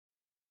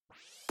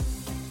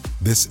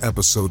This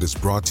episode is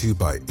brought to you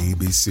by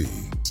ABC.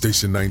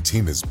 Station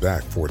 19 is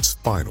back for its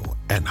final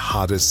and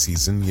hottest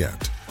season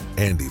yet.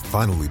 Andy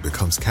finally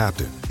becomes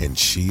captain, and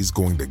she's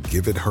going to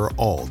give it her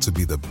all to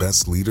be the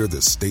best leader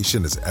the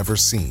station has ever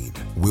seen.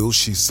 Will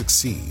she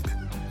succeed?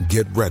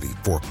 Get ready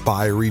for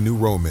fiery new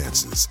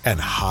romances and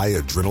high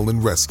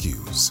adrenaline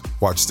rescues.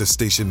 Watch the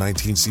Station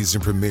 19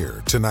 season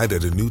premiere tonight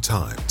at a new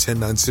time,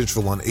 10/9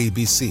 Central on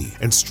ABC,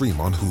 and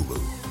stream on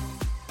Hulu.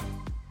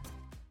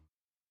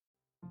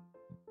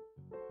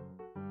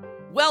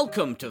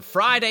 Welcome to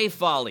Friday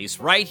Follies,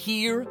 right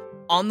here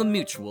on the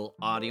Mutual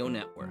Audio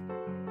Network.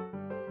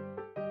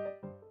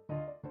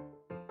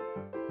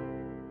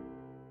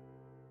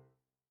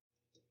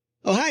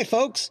 Oh, hi,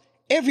 folks.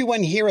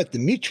 Everyone here at the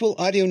Mutual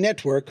Audio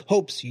Network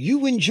hopes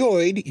you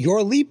enjoyed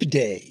your leap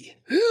day.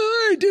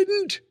 I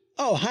didn't.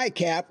 Oh, hi,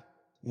 Cap.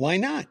 Why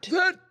not?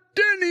 That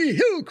Danny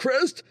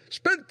Hillcrest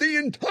spent the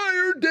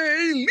entire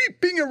day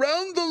leaping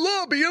around the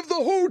lobby of the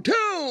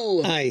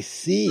hotel. I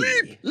see.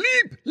 Leap,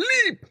 leap,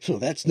 leap. Well,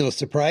 that's no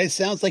surprise.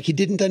 Sounds like he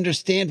didn't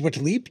understand what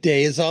leap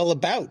day is all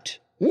about.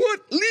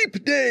 What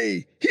leap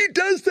day? He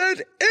does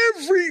that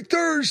every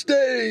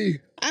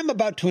Thursday. I'm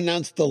about to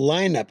announce the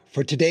lineup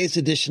for today's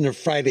edition of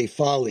Friday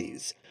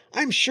Follies.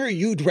 I'm sure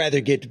you'd rather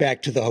get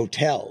back to the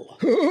hotel.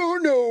 Oh,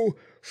 no.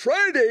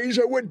 Fridays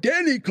are what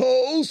Danny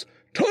calls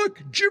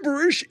Talk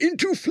Gibberish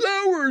into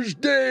Flowers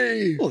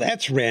Day. Well,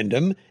 that's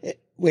random.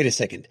 Wait a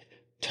second.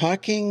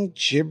 Talking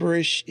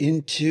gibberish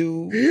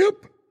into...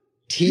 Yep.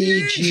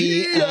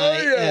 TGIF.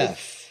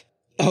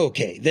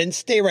 Okay, then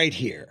stay right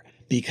here.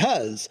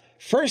 Because,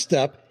 first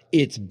up,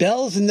 it's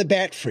Bells in the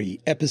Bat Free,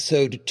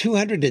 episode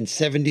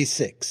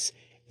 276.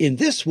 In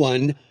this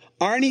one,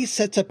 Arnie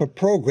sets up a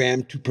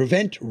program to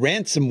prevent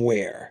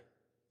ransomware.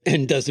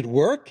 And does it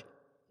work?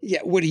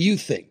 Yeah, what do you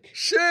think?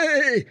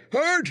 Say,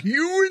 aren't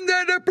you in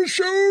that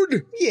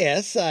episode?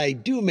 Yes, I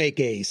do make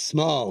a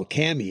small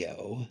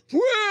cameo.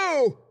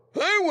 Wow!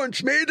 I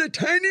once made a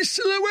tiny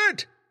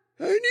silhouette.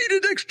 I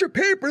needed extra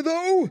paper,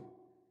 though.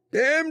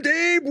 Damned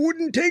Abe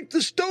wouldn't take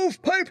the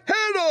stovepipe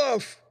hat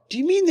off. Do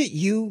you mean that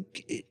you...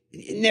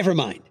 Never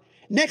mind.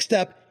 Next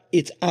up,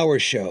 it's our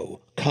show,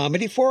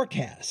 Comedy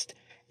Forecast.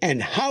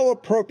 And how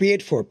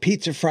appropriate for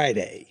Pizza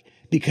Friday,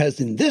 because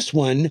in this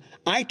one,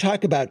 I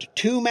talk about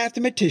two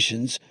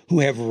mathematicians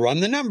who have run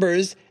the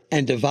numbers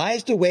and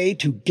devised a way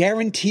to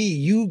guarantee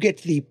you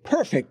get the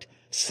perfect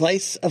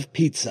slice of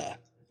pizza.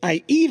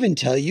 I even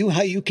tell you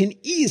how you can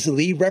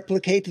easily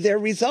replicate their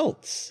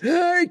results.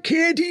 I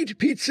can't eat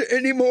pizza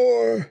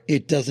anymore.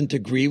 It doesn't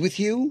agree with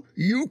you?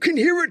 You can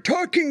hear it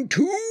talking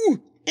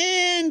too?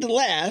 And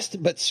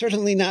last, but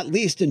certainly not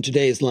least in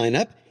today's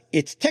lineup,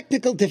 it's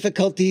Technical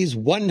Difficulties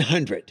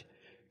 100.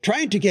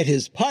 Trying to get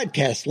his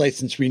podcast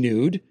license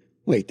renewed.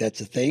 Wait, that's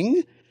a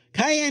thing?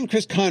 Cayenne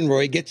Chris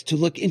Conroy gets to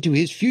look into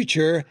his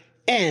future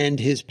and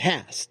his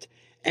past,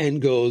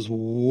 and goes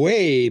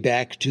way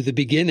back to the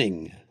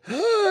beginning.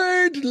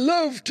 I'd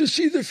love to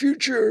see the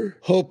future.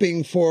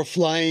 Hoping for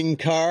flying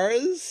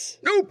cars?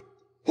 Nope.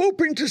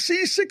 Hoping to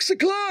see 6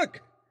 o'clock.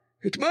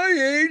 At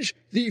my age,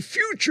 the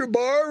future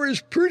bar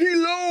is pretty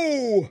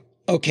low.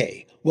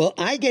 Okay, well,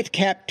 I get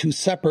Cap to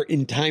supper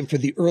in time for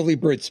the early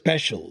bird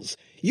specials.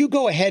 You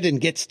go ahead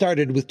and get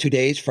started with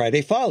today's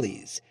Friday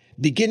Follies,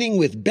 beginning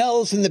with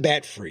Bells in the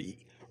Bat Free,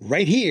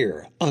 right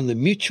here on the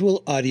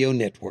Mutual Audio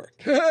Network.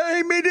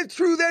 I made it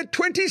through that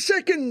 20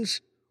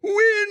 seconds.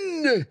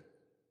 Win!